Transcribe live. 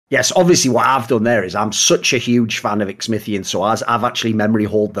Yes, obviously what I've done there is I'm such a huge fan of Xmithian, so I've actually memory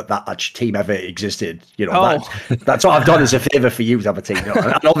hold that team ever existed. You know, that's what I've done as a favour for you, Zaboutine. You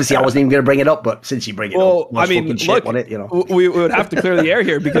know? And obviously I wasn't even going to bring it up, but since you bring it up, I mean, look, on it, you know, we would have to clear the air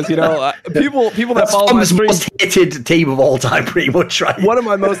here because, you know, people that follow my stream, most hated team of all time, pretty much, right? One of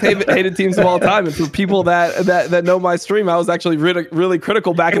my most hated teams of all time, and for people that know my stream, I was actually really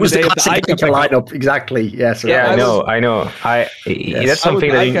critical back in the day of the Eika lineup. Exactly. Yes. Yeah, I know. That's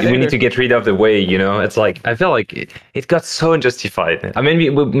something that we need to get rid of. The way, you know, it's like I feel like it got so unjustified. I mean,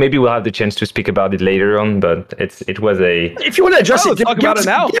 maybe we'll have the chance to speak about it later on, but it was a. If you want to address it, talk about it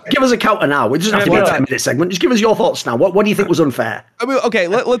now. Give us a counter now. We just have to be a 10-minute segment. Just give us your thoughts now. What do you think was unfair? I mean, okay,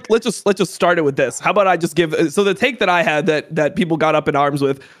 let's just start it with this. How about I just give? So the take that I had that people got up in arms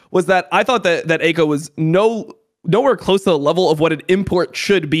with was that I thought that Eika was nowhere close to the level of what an import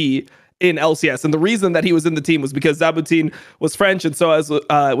should be in LCS, and the reason that he was in the team was because Zaboutine was French, and so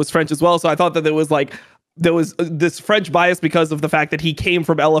was French as well. So I thought that there was this French bias because of the fact that he came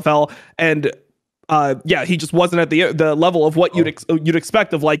from LFL, and he just wasn't at the level of what you'd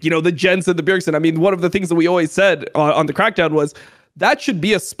expect of, like, you know, the Jensen, the Bjergsen. I mean, one of the things that we always said on the Crackdown was that should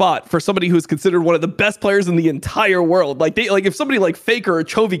be a spot for somebody who's considered one of the best players in the entire world. Like if somebody like Faker or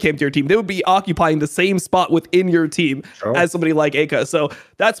Chovy came to your team, they would be occupying the same spot within your team as somebody like Eika. So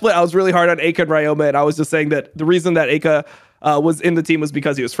that's what I was really hard on Eika and Ryoma, and I was just saying that the reason that Eika was in the team was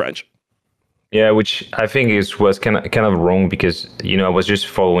because he was French. Yeah, which I think was kind of wrong because, you know, I was just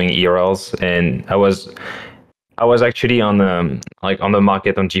following ERLs, and I was actually on the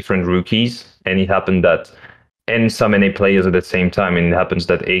market on different rookies, and it happened that. And some NA players at the same time, and it happens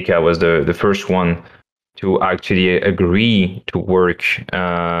that Eika was the first one to actually agree to work,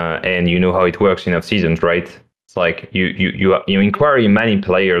 and you know how it works in off seasons, right? It's like you inquire many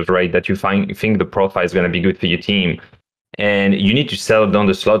players, right, that you think the profile is going to be good for your team, and you need to sell down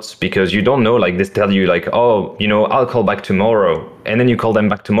the slots because you don't know, like they tell you like, oh, you know, I'll call back tomorrow, and then you call them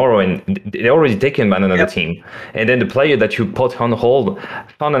back tomorrow and they're already taken by another team, and then the player that you put on hold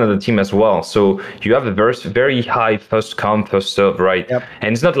found another team as well. So you have a very high first come first serve, right?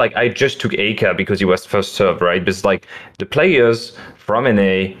 And it's not like I just took Eika because he was first serve, right? But it's like the players from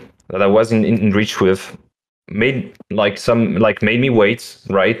NA that I was in reach with made me wait,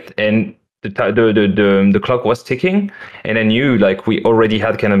 right? And the clock was ticking, and I knew like we already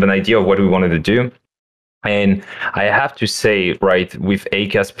had kind of an idea of what we wanted to do. And I have to say, right, with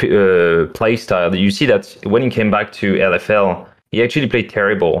Eika's play style, you see that when he came back to LFL, he actually played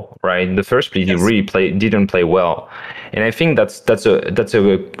terrible, right? The first split, he really didn't play well. And I think that's a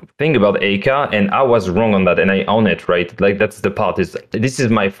thing about Eika, and I was wrong on that, and I own it, right? Like that's the part this is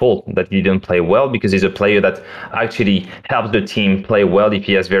my fault that he didn't play well, because he's a player that actually helps the team play well if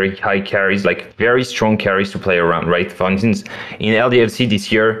he has very high carries, like very strong carries to play around, right? For instance, in LDLC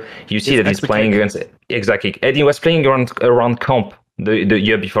this year, you see that he's playing against exactly, and he was playing around comp the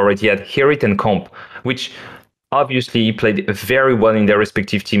year before, right? He had Herit and comp, which obviously he played very well in their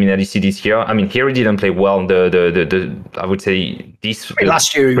respective team in LEC this year. I mean, here he didn't play well. I would say this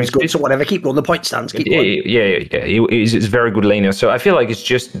last year he was good. So whatever, keep going. The point stands. Keep going. Yeah. He's a very good laner. So I feel like it's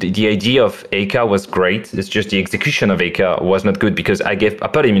just the idea of Eika was great. It's just the execution of Eika was not good, because I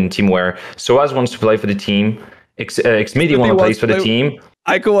put him in a team where Soaz wants to play for the team, Xmithian want to play for the team.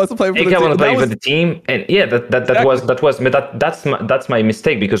 Eika wants to play for the team. Want to play for the team, and yeah, that's my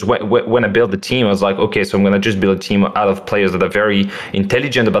mistake, because when I built the team, I was like, okay, so I'm gonna just build a team out of players that are very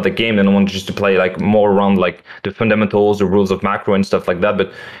intelligent about the game, and I want just to play like more around like the fundamentals, the rules of macro and stuff like that.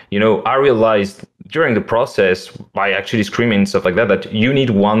 But you know, I realized during the process by actually screaming and stuff like that you need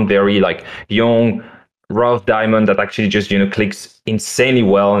one very like young, rough diamond that actually just, you know, clicks insanely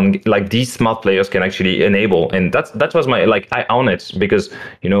well, and like these smart players can actually enable. And that was my, like, I own it, because,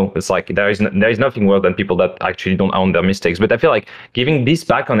 you know, it's like there is nothing worse than people that actually don't own their mistakes. But I feel like giving this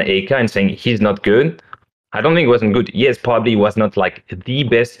back on Eika and saying he's not good, I don't think it wasn't good. Yes, probably was not like the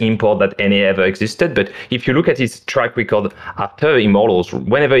best import that NA ever existed, but if you look at his track record after Immortals,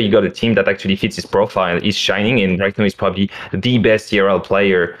 whenever he got a team that actually fits his profile, he's shining, and right now he's probably the best ERL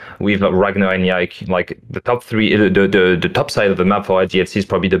player with Ragnar and Yike. Like the top three, the top side of the map for IGLC is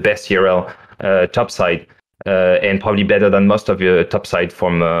probably the best ERL top side. And probably better than most of your top side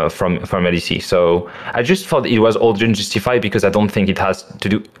from LEC. So I just thought it was all justified, because I don't think it has to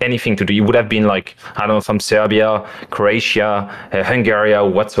do anything to do. It would have been like, I don't know, from Serbia, Croatia, Hungary,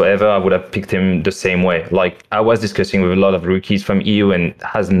 whatsoever. I would have picked him the same way. Like I was discussing with a lot of rookies from EU, and it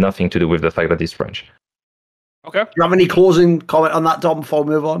has nothing to do with the fact that he's French. Okay. Do you have any closing comment on that, Dom, before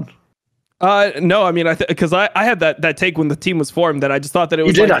we move on? No, I mean, because I had that take when the team was formed that I just thought that it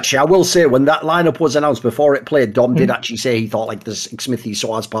was. You did actually. I will say when that lineup was announced before it played, Dom did actually say he thought like the Smithy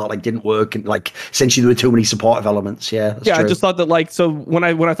Soaz part like didn't work and like essentially there were too many supportive elements. Yeah, that's true. I just thought that like so when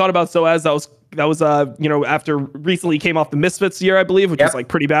I thought about Soaz, that was you know, after recently came off the Misfits year, I believe, which was like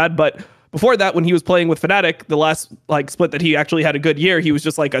pretty bad, but. Before that, when he was playing with Fnatic, the last like split that he actually had a good year, he was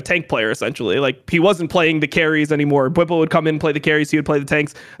just like a tank player essentially. Like he wasn't playing the carries anymore. Bwipo would come in, play the carries, he would play the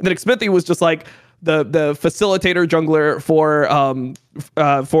tanks, and then Xmithie was just like the facilitator jungler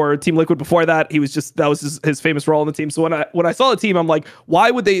for Team Liquid. Before that, he was just that was his famous role on the team. So when I saw the team, I'm like,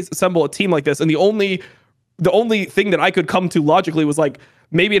 why would they assemble a team like this? And the only thing that I could come to logically was like,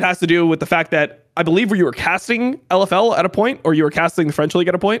 maybe it has to do with the fact that I believe you were casting LFL at a point, or you were casting the French League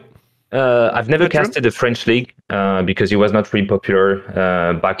at a point. I've never casted the French League because it was not really popular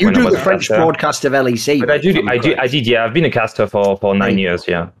back when I was the French broadcast of LEC. But I did. Yeah, I've been a caster for 9 years.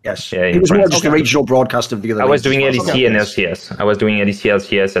 Yeah. Yes. Yeah, it was more just the regional broadcast of the other. I was doing LEC and LCS. I was doing LEC,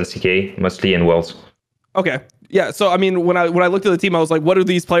 LCS, LCK mostly, and Worlds. Okay. Yeah, so I mean, when I looked at the team, I was like, what do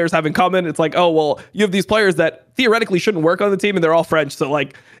these players have in common? It's like, oh well, you have these players that theoretically shouldn't work on the team, and they're all French. So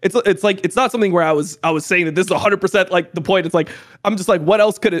like, it's not something where I was saying that this is 100% like the point. It's like I'm just like, what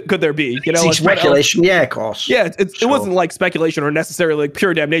else could there be? You know, like, speculation. Yeah, of course. Yeah, it wasn't like speculation or necessarily like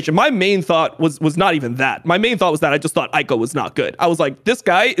pure damnation. My main thought was not even that. My main thought was that I just thought Eika was not good. I was like, this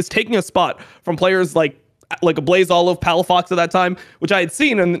guy is taking a spot from players like a Blaze Olive, Palafox at that time, which I had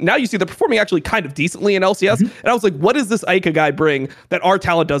seen, and now you see they're performing actually kind of decently in LCS. And I was like, what does this Eika guy bring that our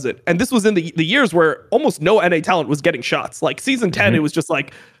talent doesn't? And this was in the years where almost no NA talent was getting shots. Like season 10, it was just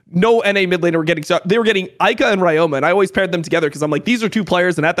like no NA mid laner were getting shots. They were getting Eika and Ryoma, and I always paired them together because I'm like, these are two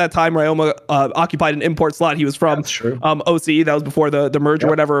players, and at that time, Ryoma occupied an import slot. He was from OC. That was before the merge or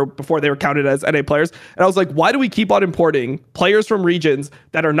whatever, before they were counted as NA players. And I was like, why do we keep on importing players from regions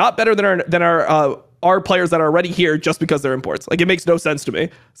that are not better than our players that are already here just because they're imports? Like, it makes no sense to me.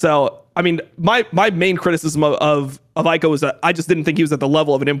 So, I mean, my main criticism of Eika was that I just didn't think he was at the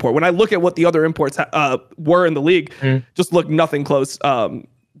level of an import. When I look at what the other imports were in the league, just looked nothing close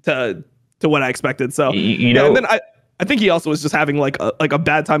to what I expected. So, you know, and then I think he also was just having like a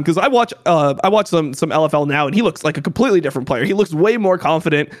bad time because I watch some LFL now, and he looks like a completely different player. He looks way more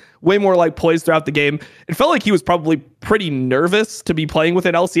confident, way more like poised throughout the game. It felt like he was probably pretty nervous to be playing with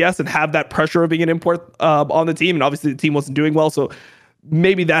an LCS and have that pressure of being an import on the team. And obviously the team wasn't doing well, so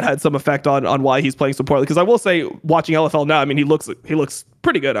maybe that had some effect on why he's playing so poorly. Because I will say, watching LFL now, I mean, he looks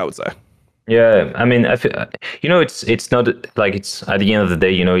pretty good, I would say. Yeah, I mean, I feel, you know, it's not like it's at the end of the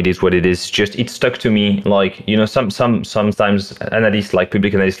day, you know, it is what it is. Just it stuck to me, like, you know, sometimes analysts, like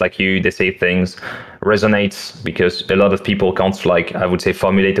public analysts like you, they say things resonates because a lot of people can't, like, I would say,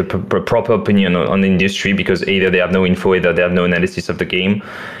 formulate a proper opinion on the industry because either they have no info, either they have no analysis of the game,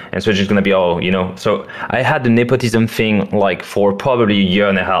 and so it's just gonna be all, you know. So I had the nepotism thing like for probably a year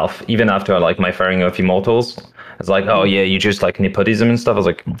and a half, even after like my firing of Immortals. It's like, oh yeah, you just like nepotism and stuff. I was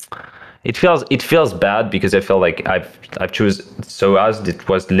like, It feels bad because I felt like I've choose Soaz that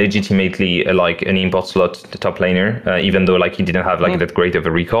was legitimately like an import slot top laner, even though like he didn't have like that great of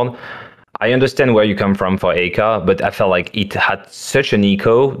a record. I understand where you come from for Eika, but I felt like it had such an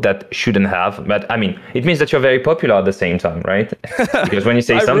eco that shouldn't have. But I mean, it means that you're very popular at the same time, right? Because when you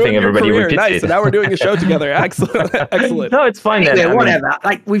say something, everybody repeats nice. it. So now we're doing a show together. Excellent. Excellent. No, it's fine. Yeah, then. whatever.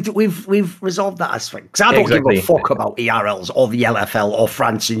 Like we've resolved that aspect. Because I don't give a fuck about ERLs or the LFL or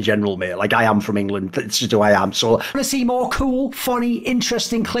France in general, mate. Like I am from England. That's just who I am. So want to see more cool, funny,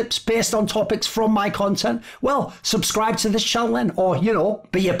 interesting clips based on topics from my content? Well, subscribe to this channel then, or you know,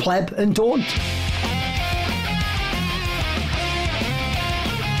 be a pleb and don't.